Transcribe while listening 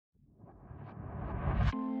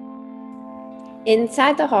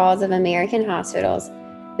Inside the halls of American hospitals,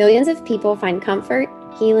 millions of people find comfort,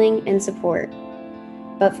 healing, and support.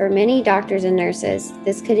 But for many doctors and nurses,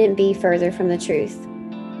 this couldn't be further from the truth.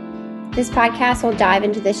 This podcast will dive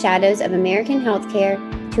into the shadows of American healthcare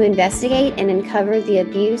to investigate and uncover the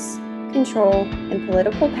abuse, control, and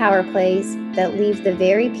political power plays that leave the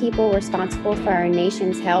very people responsible for our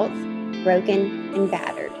nation's health broken and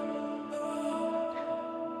battered.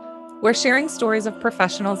 We're sharing stories of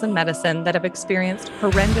professionals in medicine that have experienced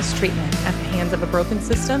horrendous treatment at the hands of a broken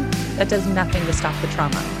system that does nothing to stop the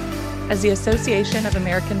trauma. As the Association of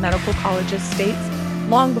American Medical Colleges states,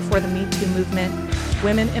 long before the Me Too movement,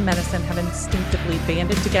 women in medicine have instinctively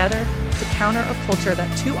banded together to counter a culture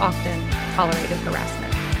that too often tolerated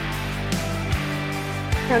harassment.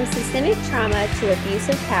 From systemic trauma to abuse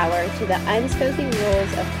of power to the unspoken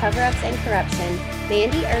rules of cover-ups and corruption,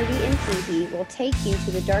 Mandy, Irby, and Phoebe will take you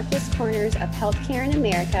to the darkest corners of healthcare in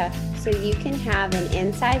America so you can have an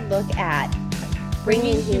inside look at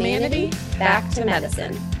bringing humanity back to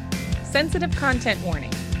medicine. Sensitive content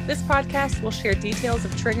warning. This podcast will share details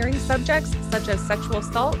of triggering subjects such as sexual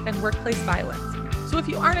assault and workplace violence. So if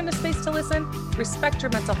you aren't in a space to listen, respect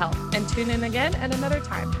your mental health and tune in again at another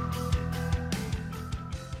time.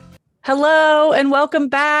 Hello and welcome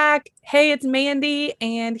back. Hey, it's Mandy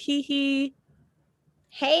and Hee.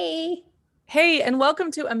 Hey, and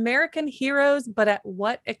welcome to American Heroes, but at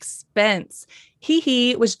what expense?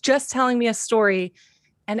 Hee was just telling me a story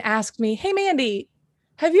and asked me, hey, Mandy,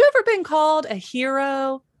 have you ever been called a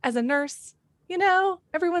hero as a nurse? You know,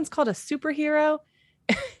 everyone's called a superhero.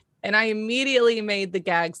 And I immediately made the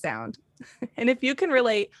gag sound. And if you can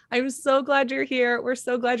relate, I'm so glad you're here. We're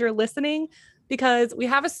so glad you're listening because we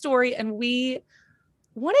have a story and we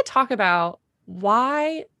want to talk about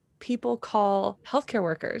why people call healthcare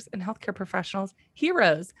workers and healthcare professionals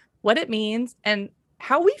heroes, what it means, and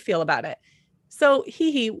how we feel about it. So,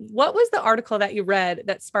 Hee, what was the article that you read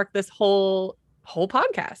that sparked this whole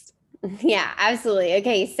podcast? Yeah, absolutely.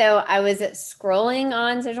 Okay, so I was scrolling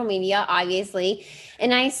on social media, obviously,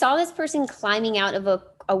 and I saw this person climbing out of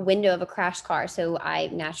a window of a crashed car. So I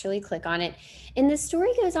naturally click on it. And the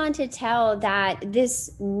story goes on to tell that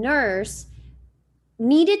this nurse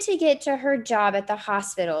needed to get to her job at the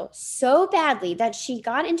hospital so badly that she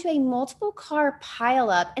got into a multiple car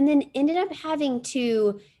pileup and then ended up having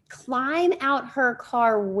to climb out her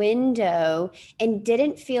car window and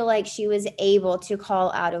didn't feel like she was able to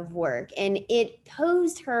call out of work. And it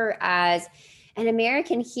posed her as an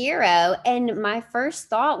American hero. And my first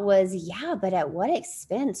thought was, yeah, but at what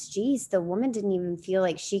expense? Geez, the woman didn't even feel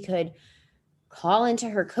like she could call into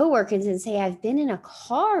her coworkers and say, I've been in a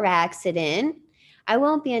car accident. I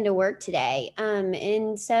won't be into work today.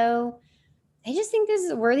 And so I just think this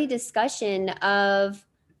is a worthy discussion of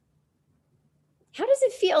how does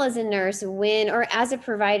it feel as a nurse when, or as a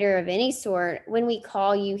provider of any sort, when we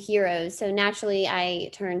call you heroes? So naturally, I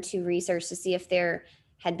turned to research to see if there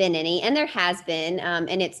had been any, and there has been,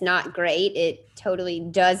 and it's not great. It totally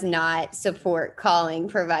does not support calling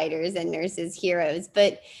providers and nurses heroes.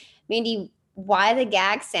 But Mandy, why the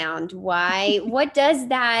gag sound? Why, what does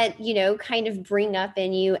that, kind of bring up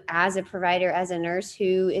in you as a provider, as a nurse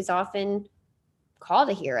who is often called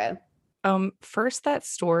a hero? First that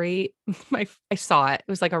story, I saw it.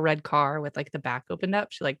 It was like a red car with like the back opened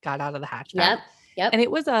up. She like got out of the hatchback. Yep. And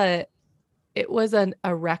it was a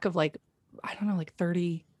wreck of like, I don't know, like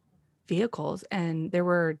 30 vehicles. And there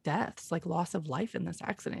were deaths, like loss of life in this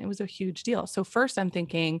accident. It was a huge deal. So first I'm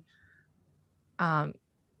thinking,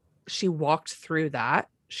 she walked through that.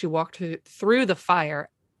 She walked through the fire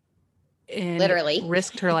and Literally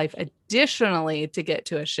risked her life additionally to get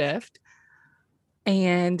to a shift.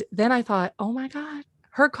 And then I thought, oh my God,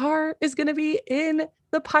 her car is going to be in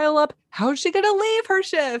the pileup. How is she going to leave her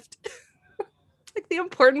shift? Like the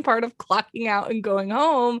important part of clocking out and going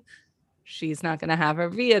home. She's not going to have her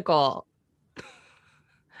vehicle.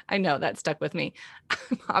 I know that stuck with me.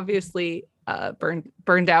 I'm obviously a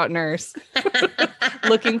burned out nurse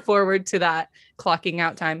looking forward to that clocking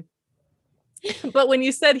out time. But when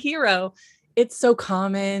you said hero, it's so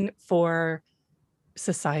common for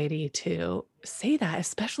society to say that,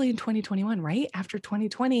 especially in 2021, right? After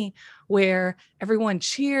 2020, where everyone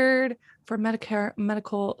cheered for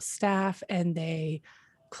medical staff and they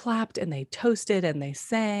clapped and they toasted and they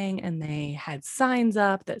sang and they had signs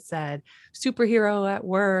up that said superhero at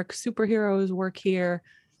work, superheroes work here.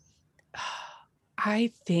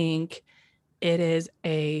 I think it is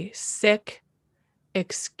a sick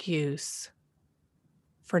excuse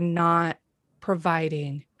for not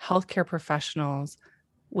providing healthcare professionals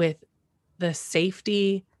with the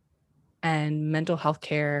safety and mental health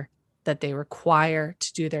care that they require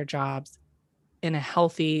to do their jobs in a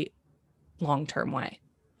healthy, long-term way.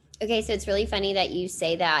 Okay, so it's really funny that you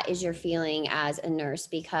say that is your feeling as a nurse,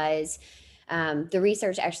 because the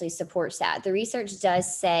research actually supports that. The research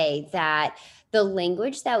does say that the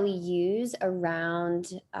language that we use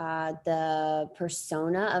around the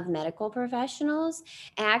persona of medical professionals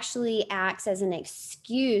actually acts as an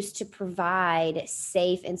excuse to provide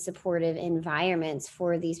safe and supportive environments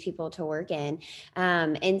for these people to work in.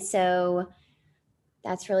 And so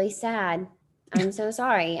that's really sad. I'm so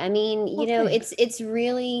sorry. I mean, you know, Thanks. it's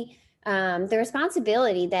really the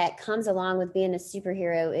responsibility that comes along with being a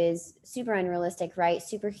superhero is super unrealistic, right?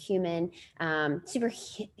 Superhuman.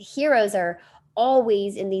 Heroes are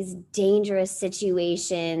always in these dangerous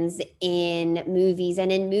situations in movies, and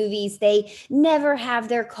in movies they never have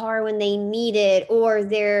their car when they need it, or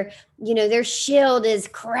their shield is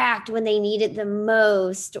cracked when they need it the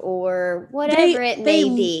most, or whatever it may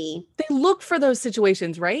be. They look for those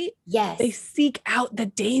situations, right? They Yes. seek out the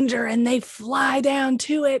danger and they fly down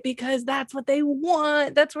to it because that's what they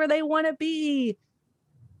want. That's where they want to be.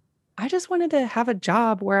 I just wanted to have a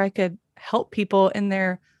job where I could help people in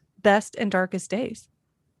their best and darkest days.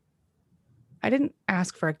 I didn't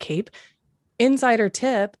ask for a cape. Insider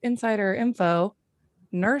tip, insider info,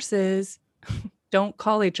 nurses don't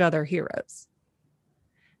call each other heroes.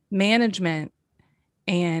 Management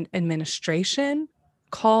and administration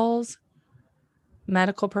calls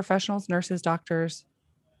medical professionals, nurses, doctors,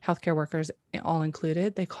 healthcare workers, all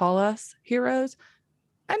included. They call us heroes.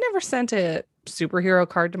 I never sent a superhero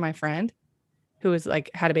card to my friend who was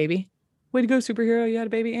like, had a baby. Way to go, superhero. You had a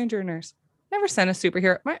baby and you're a nurse. Never sent a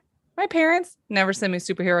superhero. My parents never send me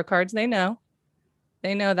superhero cards. They know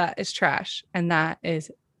that is trash and that is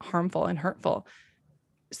harmful and hurtful.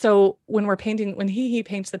 So when he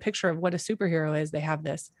paints the picture of what a superhero is, they have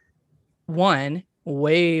this one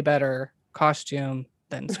way better costume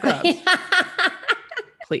than Scrubs.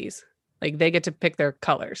 Please. Like they get to pick their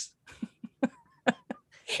colors.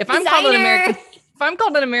 If I'm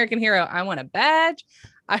called an American hero, I want a badge.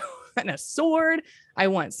 I want a sword. I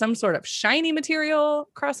want some sort of shiny material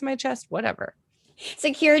across my chest, whatever.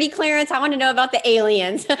 Security clearance. I want to know about the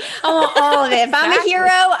aliens. I want all of it. If I'm a hero,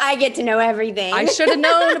 I get to know everything. I should have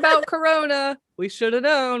known about Corona. We should have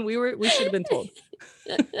known. We should have been told.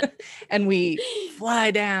 And we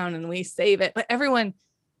fly down and we save it. But everyone,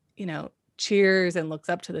 cheers and looks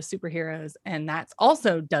up to the superheroes. And that's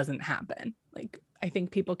also doesn't happen. Like, I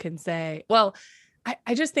think people can say, well,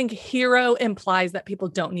 I just think hero implies that people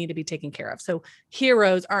don't need to be taken care of. So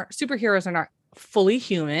superheroes are not fully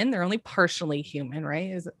human. They're only partially human,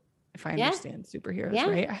 right? If I understand superheroes,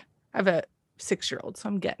 right? I have a 6-year-old, so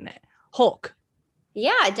I'm getting it. Hulk.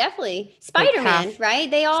 Yeah, definitely. Spider-Man, right?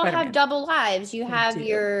 They all Spider-Man. have double lives. You have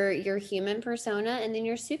your human persona and then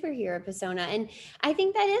your superhero persona. And I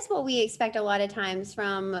think that is what we expect a lot of times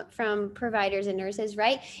from providers and nurses,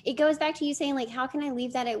 right? It goes back to you saying, like, how can I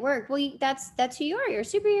leave that at work? Well, that's who you are. You're a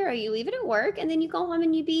superhero. You leave it at work and then you go home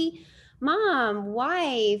and you be mom,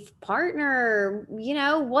 wife, partner,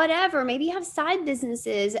 whatever. Maybe you have side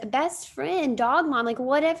businesses, best friend, dog mom, like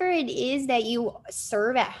whatever it is that you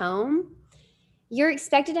serve at home. You're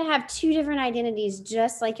expected to have 2 different identities,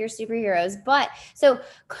 just like your superheroes. But so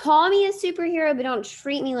call me a superhero, but don't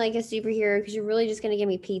treat me like a superhero because you're really just going to give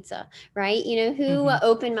me pizza, right? Who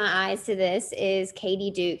opened my eyes to this is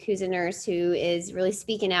Katie Duke, who's a nurse who is really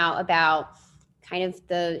speaking out about kind of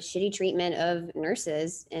the shitty treatment of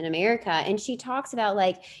nurses in America. And she talks about,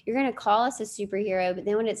 like, you're going to call us a superhero, but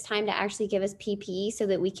then when it's time to actually give us PPE so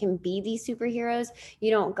that we can be these superheroes,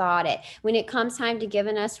 you don't got it. When it comes time to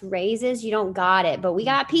giving us raises, you don't got it. But we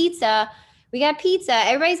got pizza.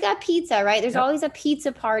 Everybody's got pizza, right? There's always a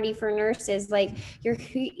pizza party for nurses. Like your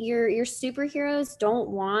superheroes don't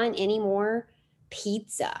want any more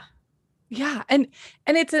pizza. Yeah. And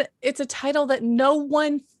it's a title that no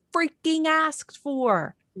one freaking asked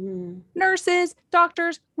for. Nurses,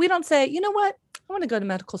 doctors, we don't say, you know what? I want to go to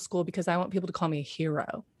medical school because I want people to call me a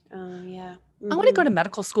hero. Oh, yeah. I want to go to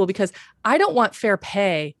medical school because I don't want fair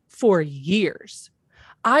pay for years.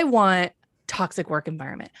 I want toxic work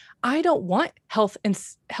environment. I don't want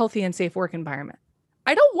healthy and safe work environment.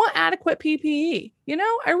 I don't want adequate PPE.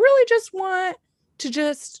 I really just want to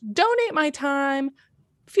just donate my time,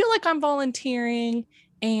 feel like I'm volunteering,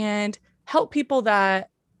 and help people that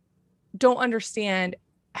don't understand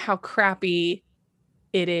how crappy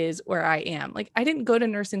it is where I am. Like, I didn't go to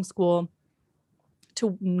nursing school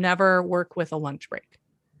to never work with a lunch break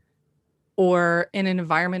or in an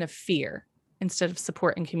environment of fear instead of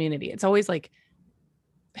support and community. It's always like,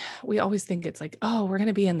 we always think it's like, oh, we're going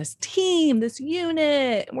to be in this team, this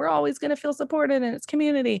unit, and we're always going to feel supported and it's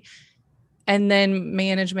community. And then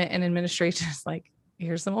management and administration is like,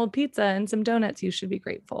 here's some old pizza and some donuts. You should be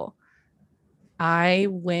grateful. I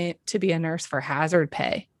went to be a nurse for hazard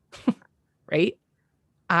pay, right?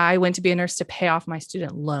 I went to be a nurse to pay off my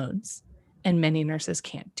student loans. And many nurses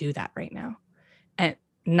can't do that right now. And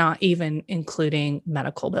not even including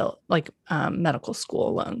medical bill, like medical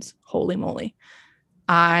school loans. Holy moly.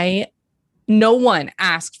 No one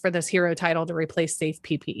asked for this hero title to replace safe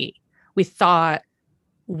PPE. We thought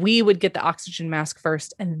we would get the oxygen mask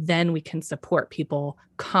first, and then we can support people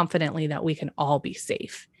confidently that we can all be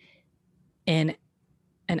safe in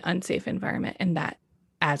an unsafe environment. And that,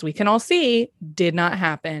 as we can all see, did not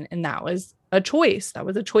happen. And that was a choice. That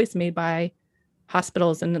was a choice made by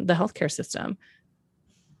hospitals and the healthcare system.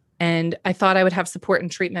 And I thought I would have support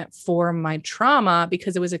and treatment for my trauma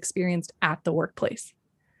because it was experienced at the workplace.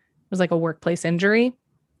 It was like a workplace injury.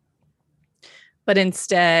 But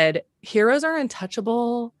instead, heroes are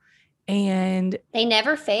untouchable and they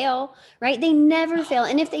never fail, right? They never fail.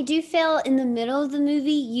 And if they do fail in the middle of the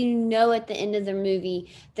movie, you know, at the end of the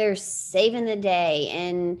movie, they're saving the day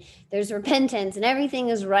and there's repentance and everything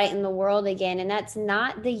is right in the world again. And that's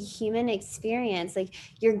not the human experience. Like,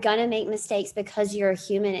 you're going to make mistakes because you're a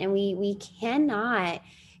human, and we cannot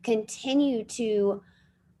continue to.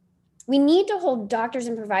 We need to hold doctors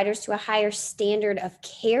and providers to a higher standard of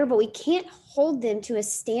care, but we can't hold them to a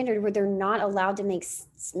standard where they're not allowed to make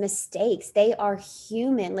mistakes. They are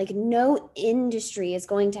human. Like, no industry is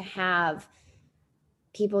going to have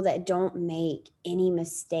people that don't make any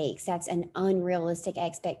mistakes. That's an unrealistic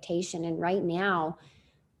expectation. And right now,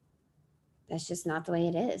 that's just not the way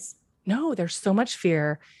it is. No, there's so much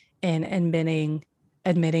fear in admitting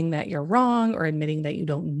that you're wrong, or admitting that you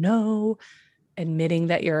don't know, admitting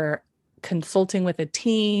that you're consulting with a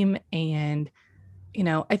team. And, you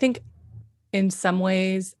know, I think in some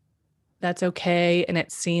ways that's okay. And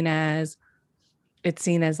it's seen as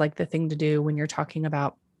like the thing to do when you're talking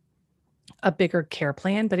about a bigger care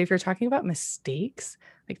plan. But if you're talking about mistakes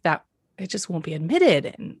like that, it just won't be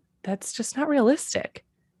admitted. And that's just not realistic.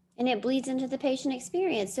 And it bleeds into the patient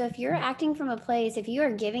experience. So if you're acting from a place, if you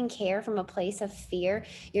are giving care from a place of fear,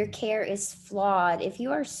 your care is flawed. If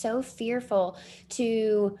you are so fearful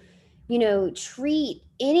to, you know, treat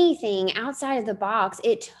anything outside of the box,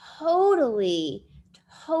 it totally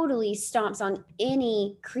stomps on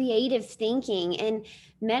any creative thinking. And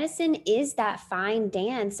medicine is that fine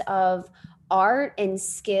dance of art and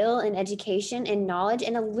skill and education and knowledge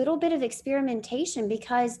and a little bit of experimentation,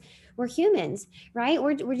 because we're humans, right?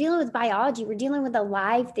 We're dealing with biology. We're dealing with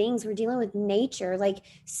alive things. We're dealing with nature. Like,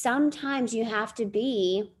 sometimes you have to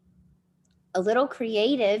be a little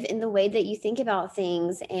creative in the way that you think about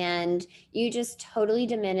things, and you just totally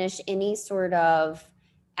diminish any sort of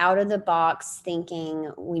out of the box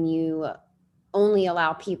thinking when you only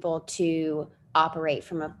allow people to operate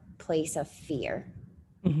from a place of fear.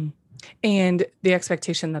 Mm-hmm. And the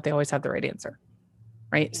expectation that they always have the right answer,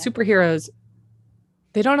 right? Yeah. Superheroes,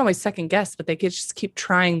 they don't always second guess, but they just keep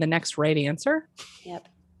trying the next right answer. Yep.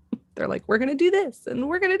 They're like, we're going to do this and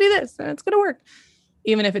we're going to do this and it's going to work.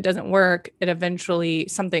 Even if it doesn't work, it eventually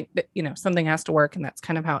something has to work. And that's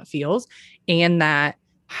kind of how it feels. And that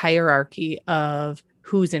hierarchy of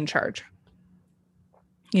who's in charge,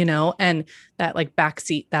 you know, and that like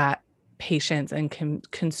backseat that patients and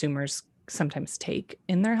consumers sometimes take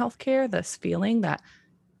in their healthcare, this feeling that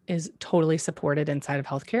is totally supported inside of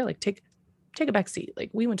healthcare. Like take a back seat. Like,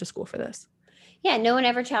 we went to school for this. Yeah, no one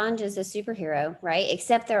ever challenges a superhero, right?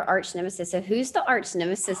 Except their arch nemesis. So who's the arch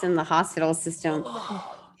nemesis in the hospital system?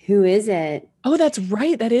 Who is it? Oh, that's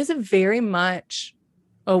right. That is a very much,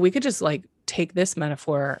 we could just like take this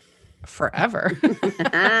metaphor forever.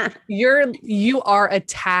 You are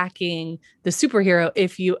attacking the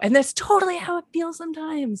superhero and that's totally how it feels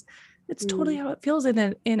sometimes. It's totally how it feels in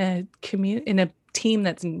a team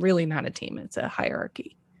that's really not a team. It's a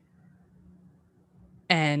hierarchy.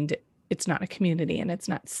 And it's not a community, and it's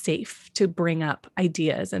not safe to bring up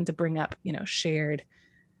ideas and to bring up, you know, shared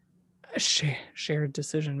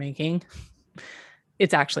decision making.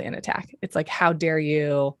 It's actually an attack. It's like, how dare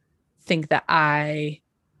you think that I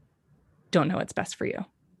don't know what's best for you?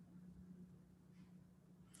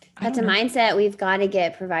 That's a mindset we've got to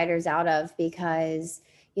get providers out of, because,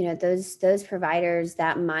 you know, those providers,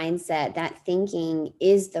 that mindset, that thinking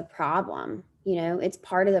is the problem. You know, it's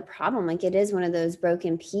part of the problem. Like, it is one of those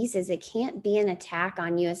broken pieces. It can't be an attack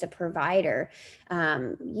on you as a provider.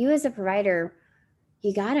 You as a provider,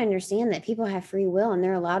 you got to understand that people have free will and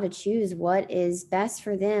they're allowed to choose what is best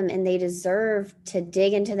for them, and they deserve to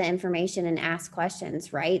dig into the information and ask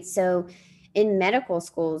questions, right? So in medical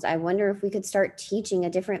schools, I wonder if we could start teaching a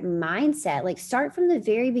different mindset, like start from the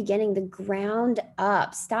very beginning, the ground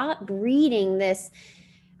up. Stop breeding this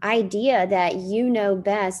idea that you know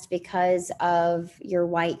best because of your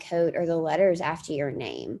white coat or the letters after your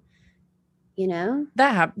name. You know?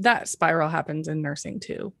 That spiral happens in nursing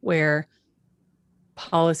too, where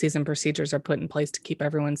policies and procedures are put in place to keep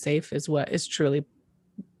everyone safe is what is truly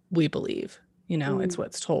we believe. It's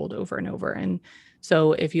what's told over and over. And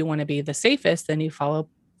so if you want to be the safest, then you follow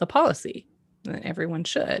the policy. And everyone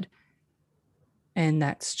should. And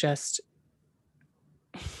that's just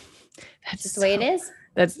the way it is.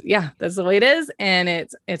 That's the way it is. And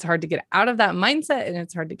it's hard to get out of that mindset, and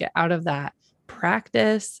it's hard to get out of that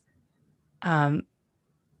practice.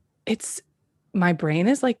 It's my brain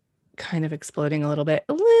is like kind of exploding a little bit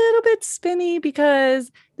spinny, because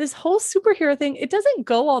this whole superhero thing, it doesn't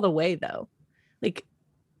go all the way though.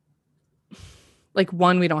 Like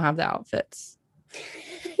one, we don't have the outfits.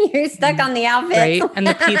 You're stuck on the outfits. Right. And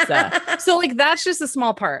the pizza. So like, that's just a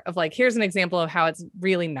small part of like, here's an example of how it's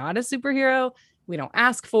really not a superhero. We don't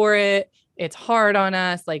ask for it. It's hard on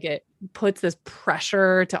us. Like it puts this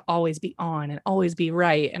pressure to always be on and always be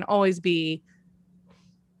right and always be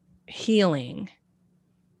healing.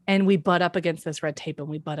 And we butt up against this red tape, and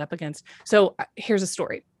we butt up against. So here's a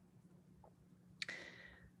story.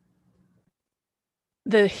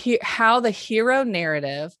 How the hero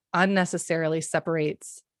narrative unnecessarily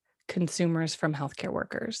separates consumers from healthcare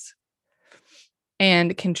workers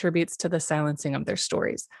and contributes to the silencing of their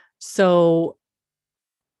stories. So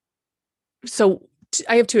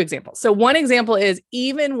I have two examples. So one example is,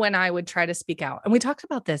 even when I would try to speak out, and we talked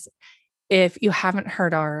about this, if you haven't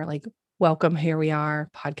heard our like Welcome, Here We Are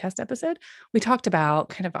podcast episode, we talked about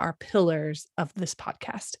kind of our pillars of this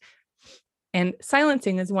podcast, and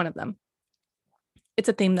silencing is one of them. It's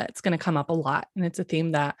a theme that's going to come up a lot. And it's a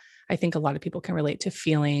theme that I think a lot of people can relate to,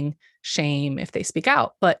 feeling shame if they speak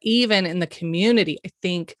out. But even in the community, I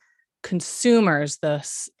think consumers,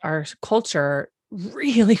 our culture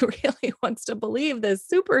really, really wants to believe this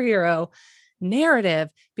superhero narrative,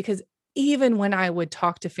 because even when I would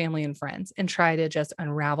talk to family and friends and try to just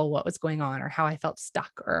unravel what was going on, or how I felt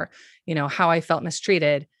stuck, or, how I felt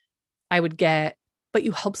mistreated, I would get, but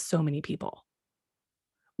you help so many people,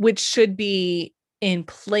 which should be in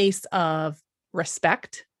place of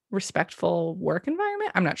respectful work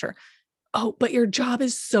environment. I'm not sure. Oh, but your job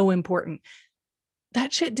is so important.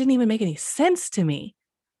 That shit didn't even make any sense to me.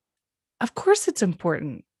 Of course it's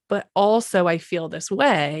important, but also I feel this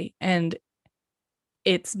way. And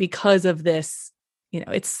it's because of this,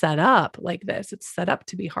 it's set up like this. It's set up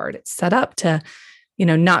to be hard. It's set up to,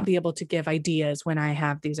 not be able to give ideas when I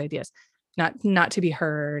have these ideas, not to be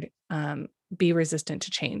heard, be resistant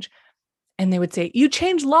to change. And they would say, you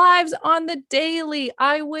change lives on the daily.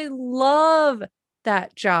 I would love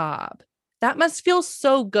that job. That must feel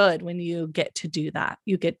so good when you get to do that.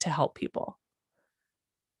 You get to help people.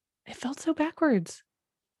 It felt so backwards.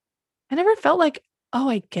 I never felt like, oh,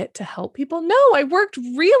 I get to help people. No, I worked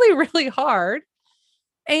really, really hard.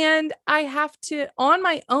 And I have to, on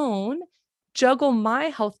my own, juggle my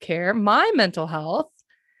healthcare, my mental health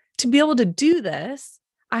to be able to do this.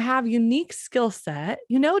 I have unique skill set,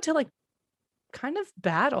 to like kind of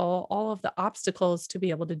battle all of the obstacles to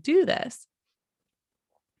be able to do this.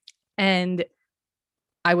 And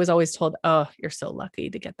I was always told, oh, you're so lucky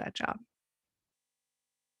to get that job.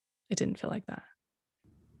 It didn't feel like that.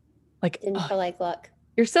 Like, didn't feel like luck.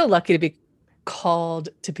 You're so lucky to be called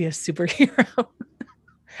to be a superhero.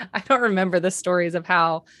 I don't remember the stories of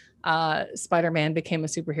how Spider-Man became a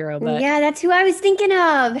superhero, but yeah, that's who I was thinking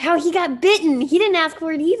of. How he got bitten. He didn't ask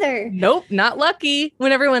for it either. Nope, not lucky.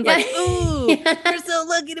 When everyone's like, ooh, you're so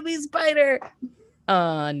lucky to be Spider.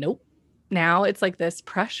 Nope. Now it's like this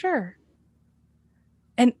pressure.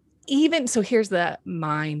 And even, so here's the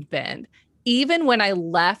mind bend. Even when I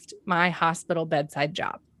left my hospital bedside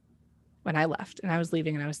job, when I left and I was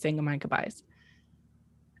leaving and I was saying my goodbyes,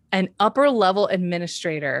 an upper level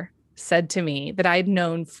administrator said to me that I'd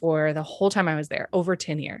known for the whole time I was there, over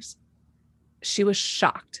 10 years. She was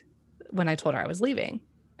shocked when I told her I was leaving.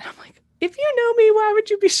 And I'm like, if you know me, why would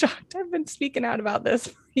you be shocked? I've been speaking out about this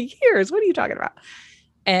for years. What are you talking about?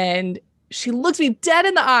 And she looked me dead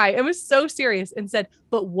in the eye and was so serious and said,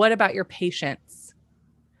 but what about your patients?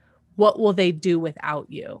 What will they do without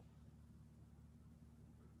you?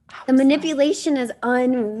 The manipulation is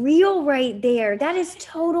unreal right there. That is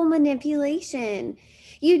total manipulation.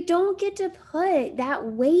 You don't get to put that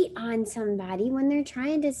weight on somebody when they're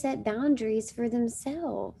trying to set boundaries for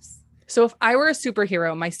themselves. So if I were a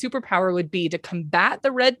superhero, my superpower would be to combat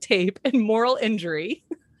the red tape and moral injury.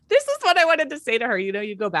 This is what I wanted to say to her.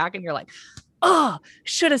 You go back and you're like, oh,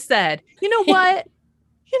 should have said, you know what?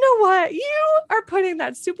 You know what? You are putting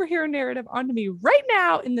that superhero narrative onto me right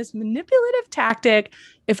now in this manipulative tactic.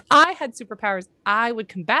 If I had superpowers, I would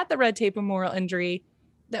combat the red tape of moral injury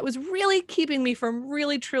that was really keeping me from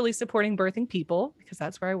really truly supporting birthing people, because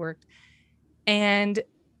that's where I worked. And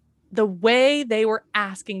the way they were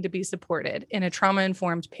asking to be supported in a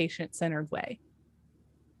trauma-informed, patient-centered way.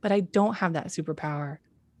 But I don't have that superpower,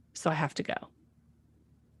 so I have to go.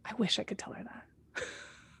 I wish I could tell her that.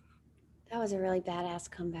 That was a really badass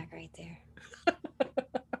comeback right there.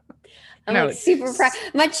 I'm No, like super proud.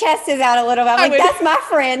 My chest is out a little bit. I'm like, that's my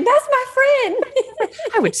friend. That's my friend.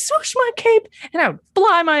 I would swoosh my cape and I would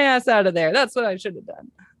fly my ass out of there. That's what I should have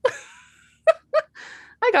done.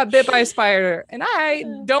 I got bit by a spider and I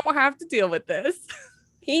don't have to deal with this.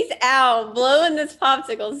 He's out blowing this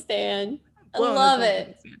popsicle stand. I love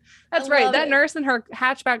it. That's right. That nurse in her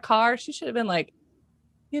hatchback car, she should have been like,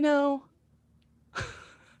 you know.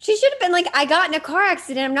 She should have been like, I got in a car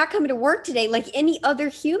accident. I'm not coming to work today like any other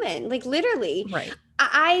human. Like literally. Right.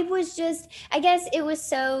 I was just, I guess it was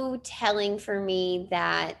so telling for me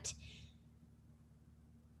that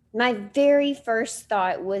my very first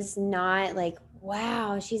thought was not like,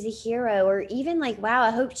 wow, she's a hero, or even like, wow, I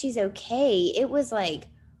hope she's okay. It was like,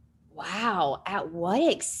 wow, at what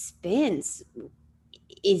expense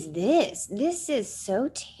is this? This is so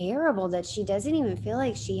terrible that she doesn't even feel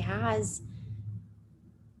like she has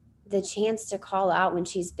the chance to call out when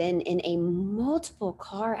she's been in a multiple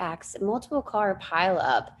car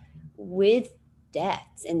pileup with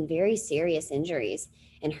deaths and very serious injuries.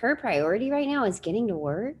 And her priority right now is getting to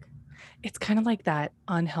work. It's kind of like that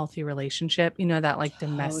unhealthy relationship, you know, that like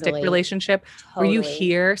domestic relationship where you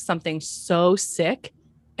hear something so sick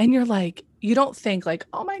and you're like, you don't think like,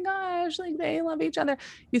 oh my gosh, like they love each other.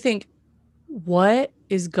 You think, what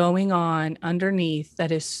is going on underneath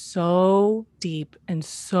that is so deep and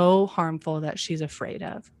so harmful that she's afraid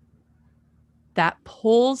of? That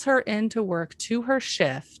pulls her into work to her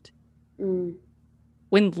shift.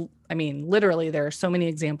 When, I mean, literally, there are so many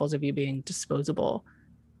examples of you being disposable.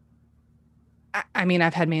 I mean,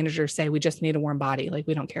 I've had managers say, we just need a warm body. Like,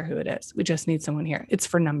 we don't care who it is. We just need someone here. It's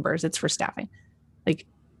for numbers. It's for staffing. Like,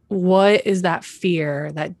 what is that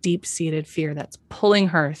fear, that deep-seated fear that's pulling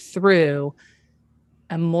her through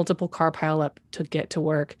a multiple car pileup to get to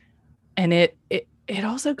work? And it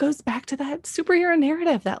also goes back to that superhero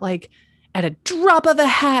narrative that like at a drop of a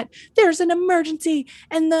hat, there's an emergency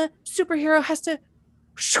and the superhero has to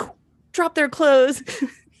drop their clothes.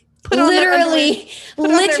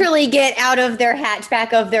 Literally get out of their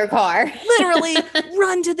hatchback of their car. Literally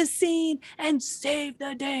run to the scene and save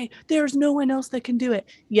the day. There's no one else that can do it.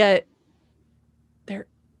 Yet there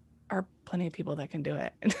are plenty of people that can do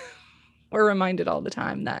it. We're reminded all the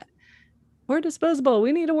time that we're disposable.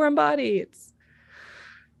 We need a warm body. It's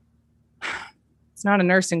not a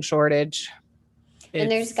nursing shortage.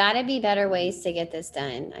 And there's got to be better ways to get this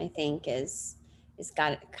done, I think, is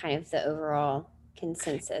got kind of the overall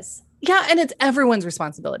consensus. Yeah, and it's everyone's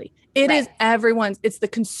responsibility. It is everyone's. It's the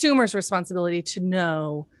consumer's responsibility to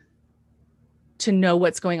know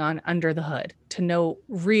what's going on under the hood, to know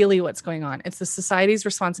really what's going on. It's the society's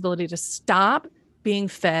responsibility to stop being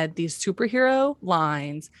fed these superhero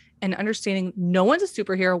lines and understanding no one's a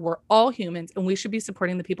superhero. We're all humans, and we should be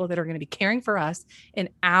supporting the people that are going to be caring for us in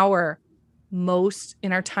our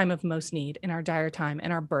time of most need, in our dire time,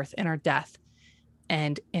 in our birth, in our death,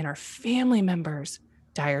 and in our family members'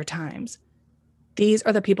 dire times. These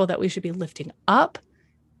are the people that we should be lifting up,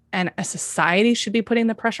 and a society should be putting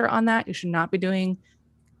the pressure on that. You should not be doing,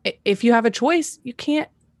 if you have a choice, you can't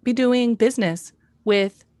be doing business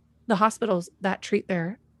with the hospitals that treat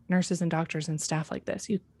their nurses and doctors and staff like this.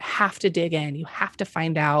 You have to dig in. You have to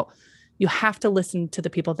find out. You have to listen to the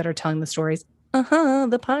people that are telling the stories.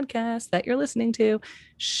 The podcast that you're listening to.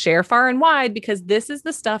 Share far and wide, because this is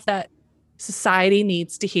the stuff that society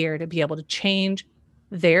needs to hear to be able to change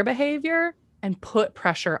their behavior and put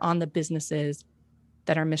pressure on the businesses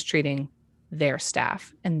that are mistreating their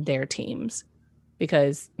staff and their teams.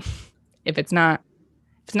 Because if it's not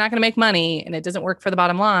going to make money and it doesn't work for the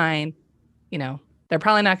bottom line, you know, they're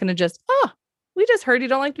probably not going to just, we just heard you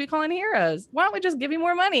don't like to be calling heroes. Why don't we just give you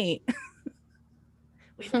more money?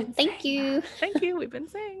 Thank you. Thank you. We've been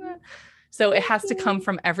saying that. So it has to come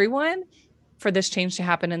from everyone for this change to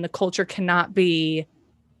happen. And the culture cannot be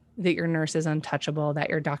that your nurse is untouchable, that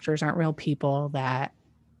your doctors aren't real people, that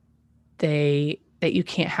you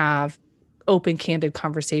can't have open, candid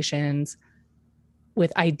conversations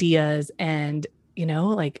with ideas and, you know,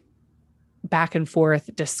 like back and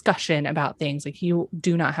forth discussion about things. Like, you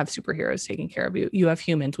do not have superheroes taking care of you. You have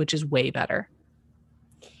humans, which is way better.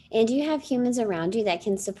 And you have humans around you that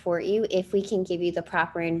can support you if we can give you the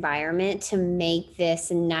proper environment to make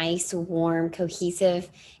this nice, warm, cohesive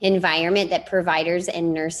environment that providers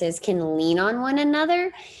and nurses can lean on one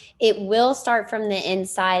another. It will start from the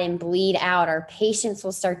inside and bleed out. Our patients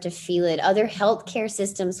will start to feel it. Other healthcare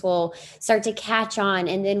systems will start to catch on.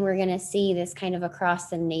 And then we're going to see this kind of across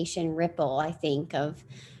the nation ripple, I think, of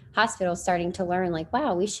hospitals starting to learn like,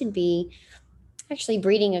 wow, we should be actually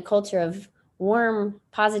breeding a culture of warm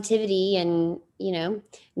positivity and,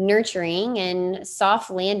 nurturing and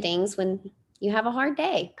soft landings when you have a hard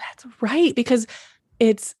day. That's right. Because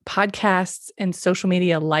it's podcasts and social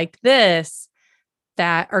media like this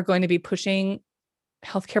that are going to be pushing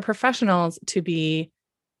healthcare professionals to be,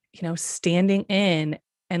 standing in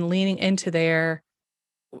and leaning into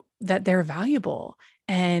that they're valuable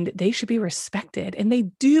and they should be respected. And they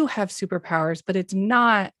do have superpowers, but it's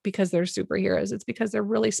not because they're superheroes. It's because they're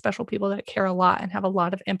really special people that care a lot and have a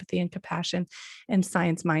lot of empathy and compassion and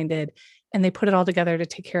science-minded. And they put it all together to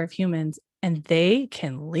take care of humans, and they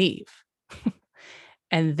can leave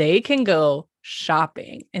and they can go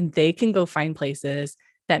shopping and they can go find places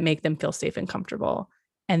that make them feel safe and comfortable.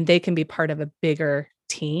 And they can be part of a bigger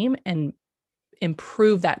team and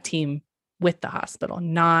improve that team with the hospital,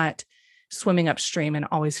 not swimming upstream and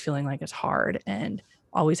always feeling like it's hard and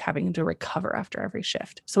always having to recover after every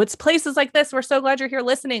shift. So it's places like this. We're so glad you're here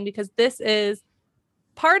listening, because this is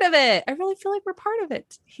part of it. I really feel like we're part of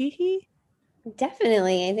it. Hee.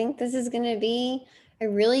 Definitely. I think this is going to be a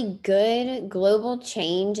really good global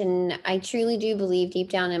change. And I truly do believe deep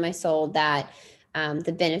down in my soul that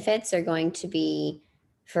the benefits are going to be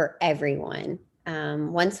for everyone.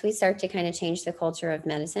 Once we start to kind of change the culture of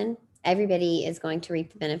medicine, everybody is going to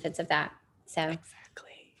reap the benefits of that. So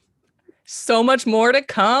exactly. So much more to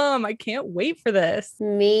come. I can't wait for this.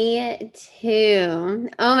 Me too.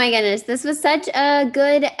 Oh my goodness. This was such a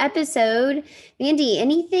good episode. Mandy,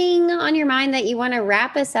 anything on your mind that you want to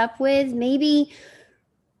wrap us up with? Maybe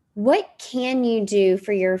what can you do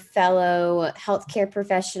for your fellow healthcare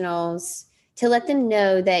professionals to let them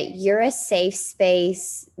know that you're a safe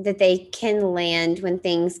space that they can land when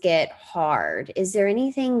things get hard? Is there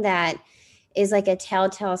anything that is like a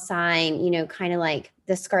telltale sign, kind of like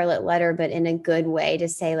the scarlet letter, but in a good way, to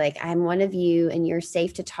say like, I'm one of you and you're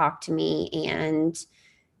safe to talk to me and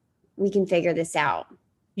we can figure this out?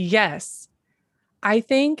 Yes. I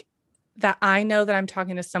think that I know that I'm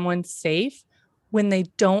talking to someone safe when they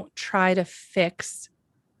don't try to fix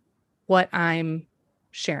what I'm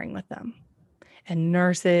sharing with them. And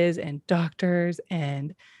nurses and doctors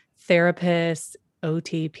and therapists,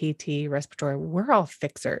 OT, PT, respiratory, we're all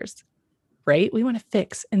fixers, right? We want to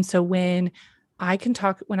fix. And so when I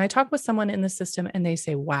talk with someone in the system and they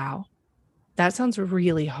say, wow, that sounds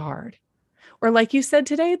really hard. Or like you said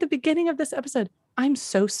today at the beginning of this episode, I'm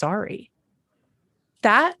so sorry.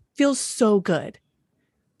 That feels so good.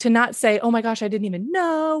 To not say, oh my gosh, I didn't even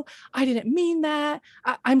know. I didn't mean that.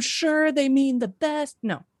 I'm sure they mean the best.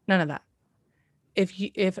 No, none of that. If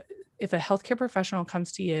a healthcare professional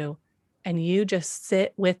comes to you and you just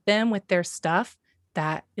sit with them with their stuff,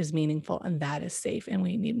 that is meaningful and that is safe. And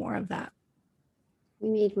we need more of that. We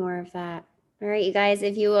need more of that. All right, you guys,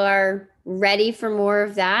 if you are ready for more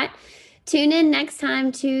of that, tune in next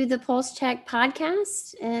time to the Pulse Check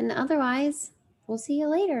podcast. And otherwise, we'll see you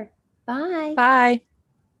later. Bye. Bye.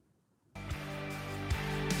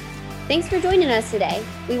 Thanks for joining us today.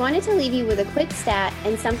 We wanted to leave you with a quick stat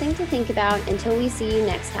and something to think about until we see you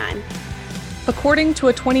next time. According to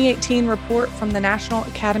a 2018 report from the National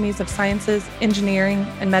Academies of Sciences, Engineering,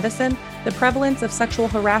 and Medicine, the prevalence of sexual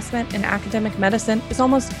harassment in academic medicine is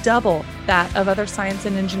almost double that of other science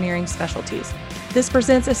and engineering specialties. This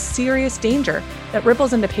presents a serious danger that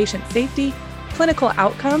ripples into patient safety, clinical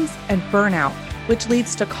outcomes, and burnout, which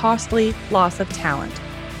leads to costly loss of talent.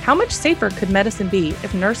 How much safer could medicine be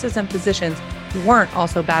if nurses and physicians weren't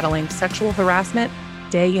also battling sexual harassment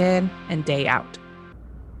day in and day out?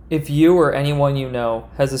 If you or anyone you know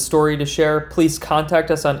has a story to share, please contact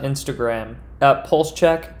us on Instagram at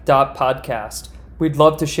pulsecheck.podcast. We'd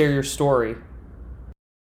love to share your story.